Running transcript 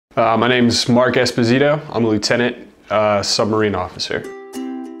My name's Mark Esposito. I'm a lieutenant, submarine officer.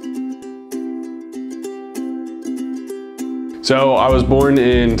 So I was born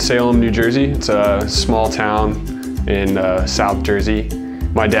in Salem, New Jersey. It's a small town in South Jersey.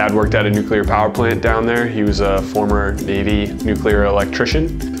 My dad worked at a nuclear power plant down there. He was a former Navy nuclear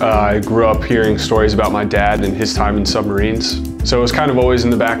electrician. I grew up hearing stories about my dad and his time in submarines. So it was kind of always in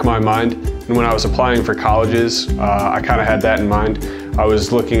the back of my mind. And when I was applying for colleges, I kind of had that in mind. I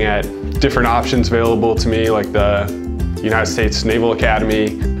was looking at different options available to me, like the United States Naval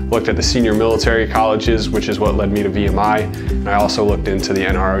Academy, looked at the senior military colleges, which is what led me to VMI, and I also looked into the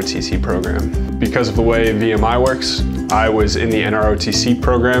ROTC program. Because of the way VMI works, I was in the ROTC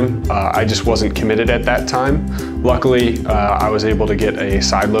program. I just wasn't committed at that time. Luckily, I was able to get a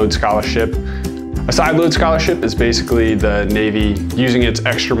side load scholarship. A side load scholarship is basically the Navy using its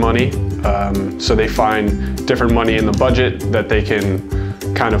extra money, so they find different money in the budget that they can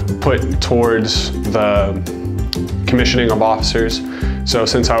kind of put towards the commissioning of officers. So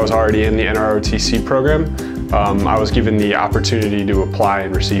since I was already in the ROTC program, I was given the opportunity to apply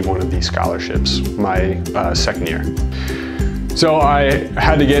and receive one of these scholarships my second year. So I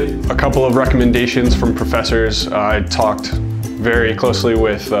had to get a couple of recommendations from professors. I talked very closely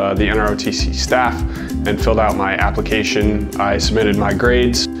with the ROTC staff and filled out my application. I submitted my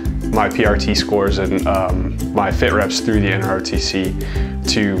grades, my PRT scores, and my fit reps through the ROTC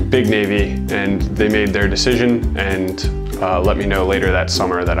to Big Navy, and they made their decision and let me know later that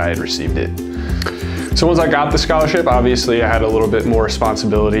summer that I had received it. So once I got the scholarship, obviously I had a little bit more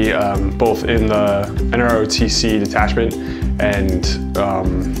responsibility, both in the ROTC detachment and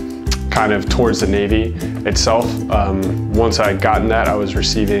kind of towards the Navy itself. Once I had gotten that, I was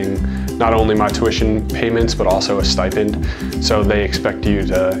receiving not only my tuition payments, but also a stipend. So they expect you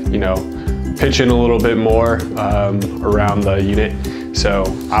to, pitch in a little bit more around the unit. So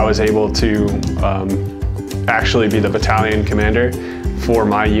I was able to actually be the battalion commander for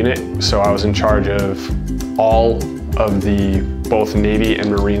my unit. So I was in charge of all of the both Navy and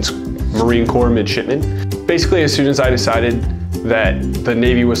Marine Corps midshipmen. Basically, as soon as I decided that the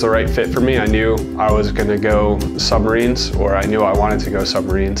Navy was the right fit for me, I knew I was gonna go submarines, or I knew I wanted to go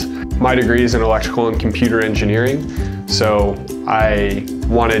submarines. My degree is in electrical and computer engineering, so I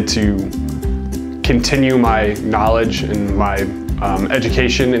wanted to continue my knowledge and my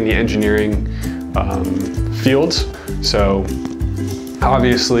education in the engineering fields. So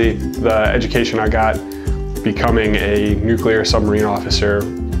obviously the education I got becoming a nuclear submarine officer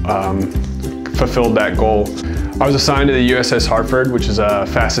fulfilled that goal. I was assigned to the USS Hartford, which is a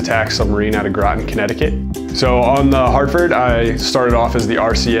fast attack submarine out of Groton, Connecticut. So on the Hartford, I started off as the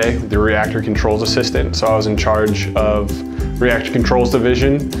RCA, the Reactor Controls Assistant. So I was in charge of Reactor Controls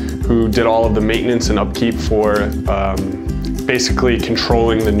Division, who did all of the maintenance and upkeep for basically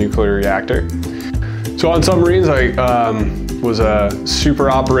controlling the nuclear reactor. So on submarines, I was a super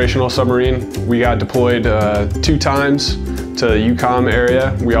operational submarine. We got deployed 2 times to the UCOM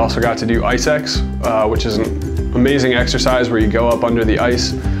area. We also got to do ICEX, which is an amazing exercise where you go up under the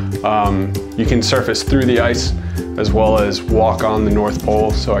ice. You can surface through the ice as well as walk on the North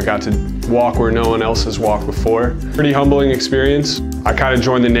Pole. So I got to walk where no one else has walked before. Pretty humbling experience. I kind of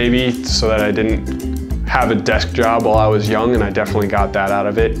joined the Navy so that I didn't have a desk job while I was young, and I definitely got that out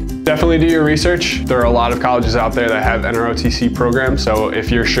of it. Definitely do your research. There are a lot of colleges out there that have ROTC programs, so if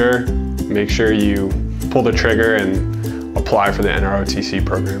you're sure, make sure you pull the trigger and apply for the ROTC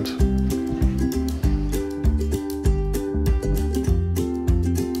programs.